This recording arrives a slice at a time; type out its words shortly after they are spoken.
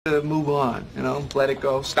Move on, let it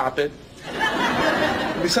go, stop it.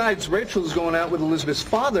 Besides, Rachel's going out with Elizabeth's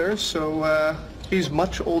father, so he's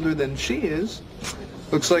much older than she is.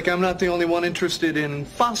 Looks like I'm not the only one interested in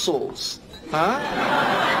fossils, huh?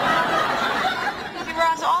 Hey,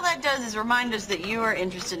 Ross, all that does is remind us that you are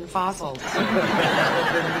interested in fossils.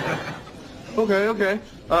 Okay.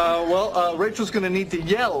 Well, Rachel's gonna need to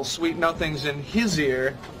yell sweet nothings in his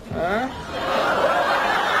ear, huh?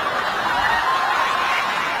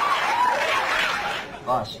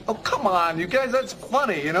 Oh, come on, you guys, that's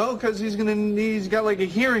funny, because he's got like a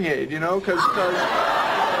hearing aid, because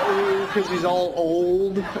he's all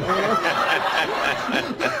old.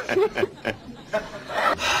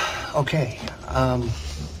 Okay,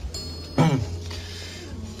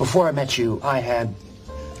 before I met you, I had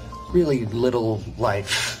really little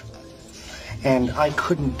life, and I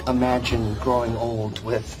couldn't imagine growing old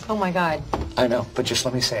with... Oh, my God. I know, but just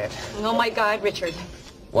let me say it. Oh, my God, Richard.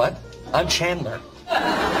 What? I'm Chandler.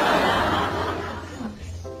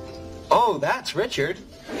 Oh, that's Richard.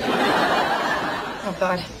 Oh,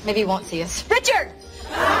 God. Maybe he won't see us. Richard!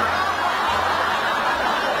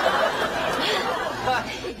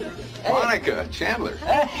 Monica, Chandler.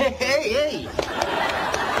 Hey.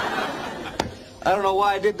 I don't know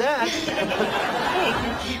why I did that. Hey,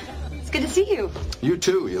 it's good to see you. You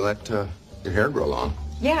too. You let your hair grow long.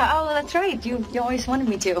 Yeah, oh, that's right. You always wanted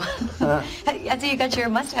me to. I see you got your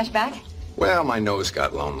mustache back. Well, my nose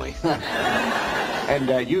got lonely.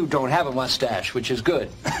 And you don't have a mustache, which is good.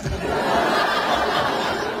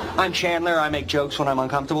 I'm Chandler. I make jokes when I'm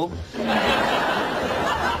uncomfortable.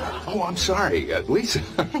 Oh, I'm sorry. Lisa.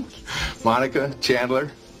 Monica, Chandler,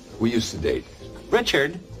 we used to date.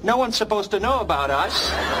 Richard, no one's supposed to know about us.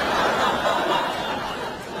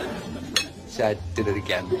 See, I did it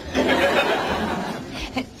again.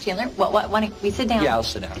 Chandler, why don't we sit down? Yeah, I'll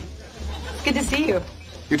sit down. It's good to see you.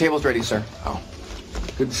 Your table's ready, sir. Oh,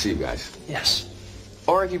 good to see you guys. Yes.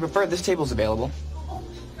 Or if you prefer, this table's available.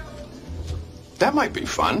 That might be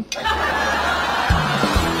fun.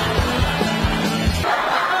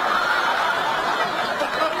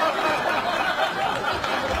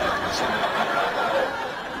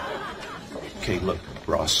 Okay, look,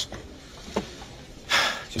 Ross.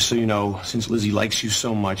 Just so you know, since Lizzie likes you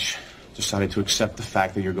so much, decided to accept the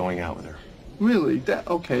fact that you're going out with her. Really?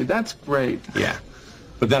 Okay, that's great. Yeah.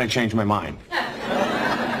 But then I changed my mind.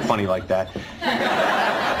 Funny like that.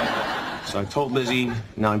 So I told Lizzie,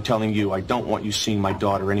 now I'm telling you, I don't want you seeing my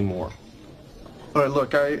daughter anymore. All right,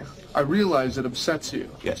 look, I realize it upsets you.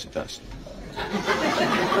 Yes, it does.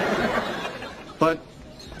 But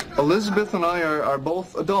Elizabeth and I are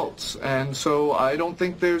both adults, and so I don't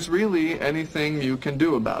think there's really anything you can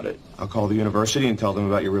do about it. I'll call the university and tell them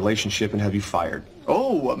about your relationship and have you fired.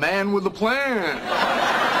 Oh, a man with a plan.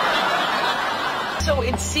 So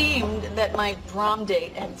it seemed that my prom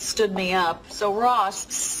date had stood me up, so Ross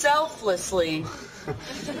selflessly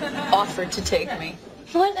offered to take me.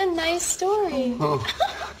 What a nice story.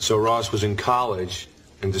 So Ross was in college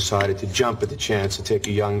and decided to jump at the chance to take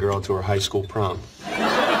a young girl to her high school prom.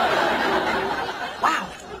 Wow.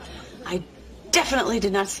 I definitely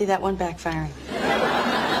did not see that one backfiring.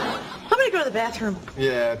 I'm going to go to the bathroom.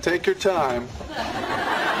 Yeah, take your time.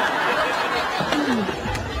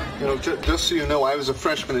 Just so you know, I was a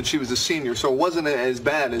freshman and she was a senior, so it wasn't as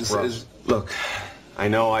bad as... Look, I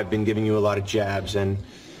know I've been giving you a lot of jabs, and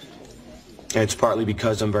it's partly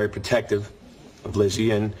because I'm very protective of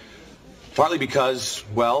Lizzie, and partly because,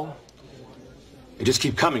 well, they just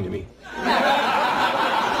keep coming to me. But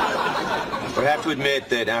I have to admit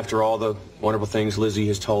that after all the wonderful things Lizzie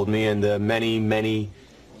has told me and the many, many,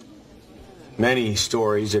 many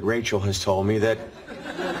stories that Rachel has told me that,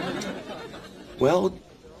 well,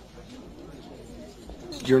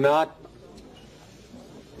 you're not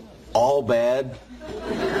all bad.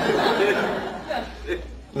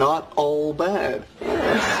 Not all bad.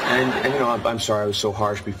 And I'm sorry I was so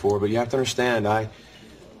harsh before, but you have to understand, I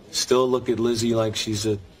still look at Lizzie like she's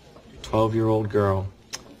a 12-year-old girl.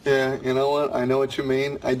 Yeah, you know what? I know what you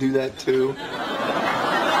mean. I do that too.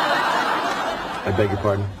 I beg your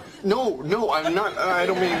pardon? No, I'm not. I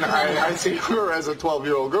don't mean I see her as a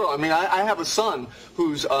 12-year-old girl. I mean, I have a son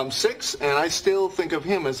who's 6, and I still think of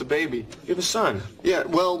him as a baby. You have a son? Yeah,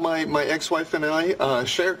 well, my ex-wife and I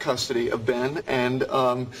share custody of Ben, and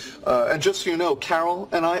just so you know, Carol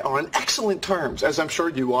and I are on excellent terms, as I'm sure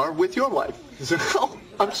you are with your wife. Oh,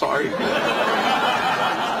 I'm sorry.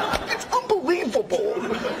 It's unbelievable.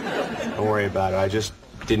 Don't worry about it. I just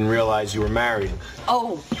didn't realize you were married.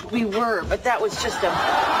 Oh, we were, but that was just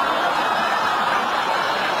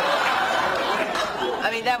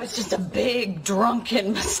that was just a big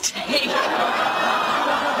drunken mistake.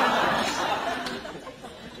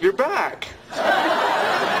 You're back.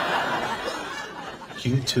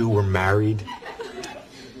 You two were married?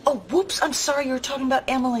 Oh, whoops, I'm sorry, you were talking about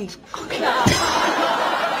Emily.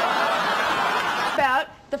 About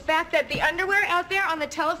the fact that the underwear out there on the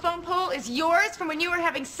telephone pole is yours from when you were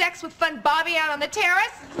having sex with Fun Bobby out on the terrace?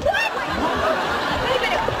 What? Wait a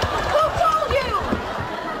minute. Who told you?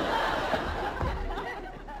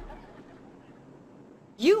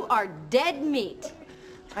 You are dead meat.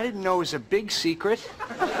 I didn't know it was a big secret.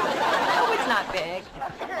 No, it's not big.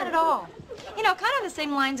 Not at all. You know, kind of the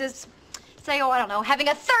same lines as, say, I don't know, having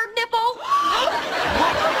a third nipple.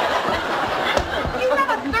 You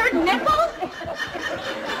have a third nipple?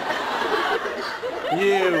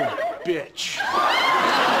 You bitch.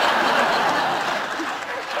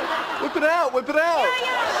 Whip it out, whip it out.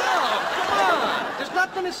 There's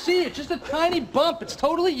nothing to see. It's just a tiny bump. It's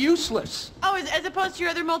totally useless. Oh, as opposed to your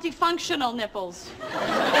other multifunctional nipples. I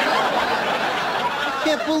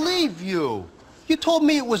can't believe you. You told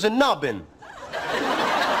me it was a nubbin.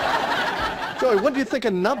 Joey, what do you think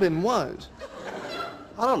a nubbin was?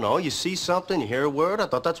 I don't know. You see something, you hear a word. I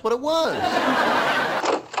thought that's what it was.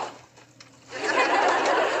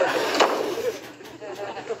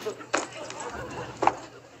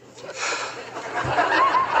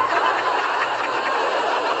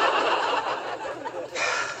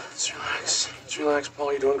 Relax,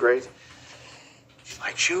 Paul. You're doing great. She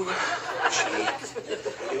likes you.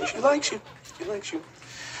 She likes you. She likes you.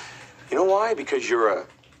 You know why? Because you're a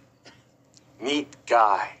neat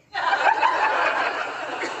guy.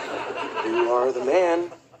 You are the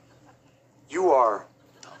man. You are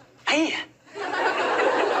the man.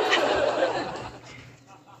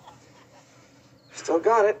 Still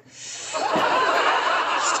got it. Still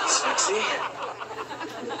sexy.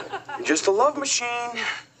 You're just a love machine.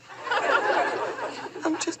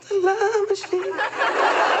 I'm just a love machine.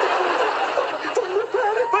 From the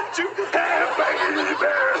planet, but you have baby.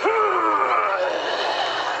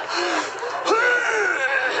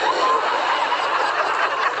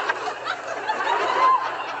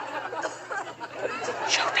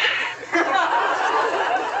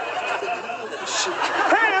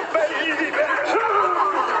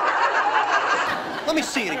 Let me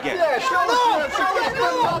see it again. Yeah, show us.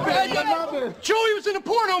 Joey was in a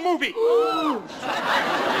porno movie.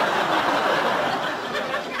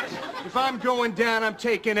 If I'm going down, I'm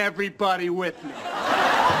taking everybody with me. All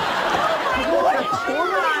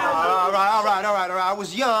right. I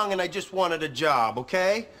was young and I just wanted a job,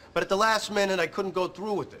 okay? But at the last minute, I couldn't go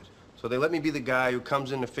through with it. So they let me be the guy who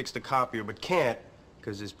comes in to fix the copier, but can't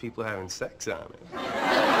because there's people having sex on it.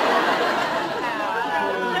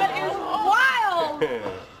 That is wild!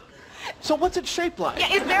 So what's it shaped like?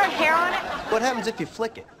 Yeah, is there a hair on it? What happens if you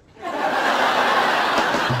flick it?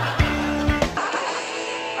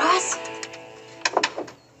 Ross?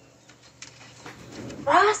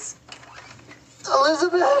 Ross?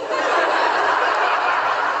 Elizabeth?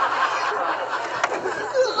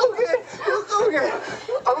 Okay.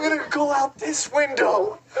 I'm gonna go out this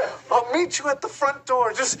window. I'll meet you at the front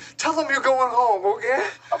door. Just tell them you're going home, okay?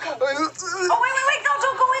 Okay. Oh, wait, no,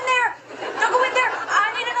 don't go in there. Don't go in there.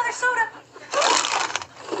 I need another soda.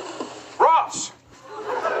 Ross!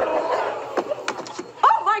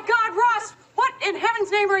 Oh, my God, Ross. What in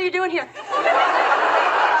heaven's name are you doing here?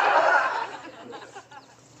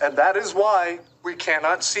 And that is why we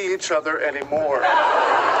cannot see each other anymore.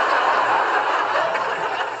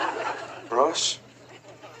 Ross,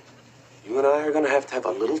 you and I are gonna have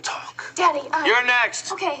a little talk. Daddy, You're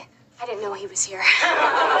next! Okay. I didn't know he was here.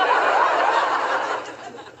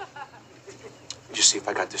 Just see if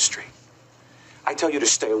I got this straight. I tell you to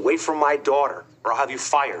stay away from my daughter, or I'll have you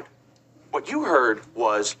fired. What you heard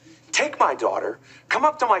was, take my daughter, come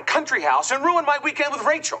up to my country house, and ruin my weekend with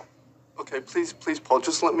Rachel. Okay, please, Paul,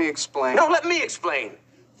 just let me explain. No, let me explain.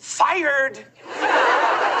 Fired!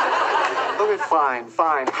 Okay,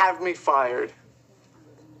 fine. Have me fired.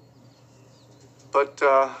 But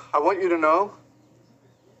I want you to know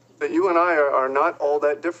that you and I are not all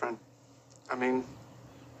that different. I mean,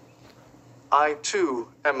 I, too,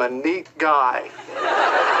 am a neat guy.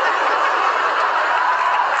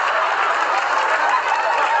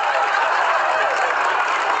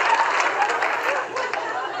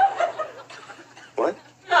 What?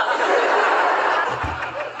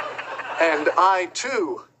 And I,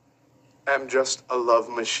 too, am just a love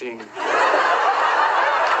machine.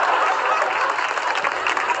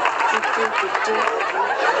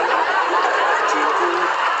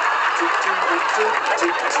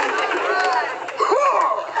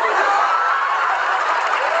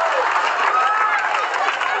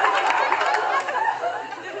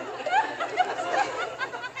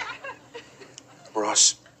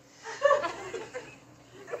 Ross,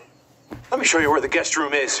 Let me show you where the guest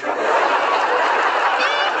room is.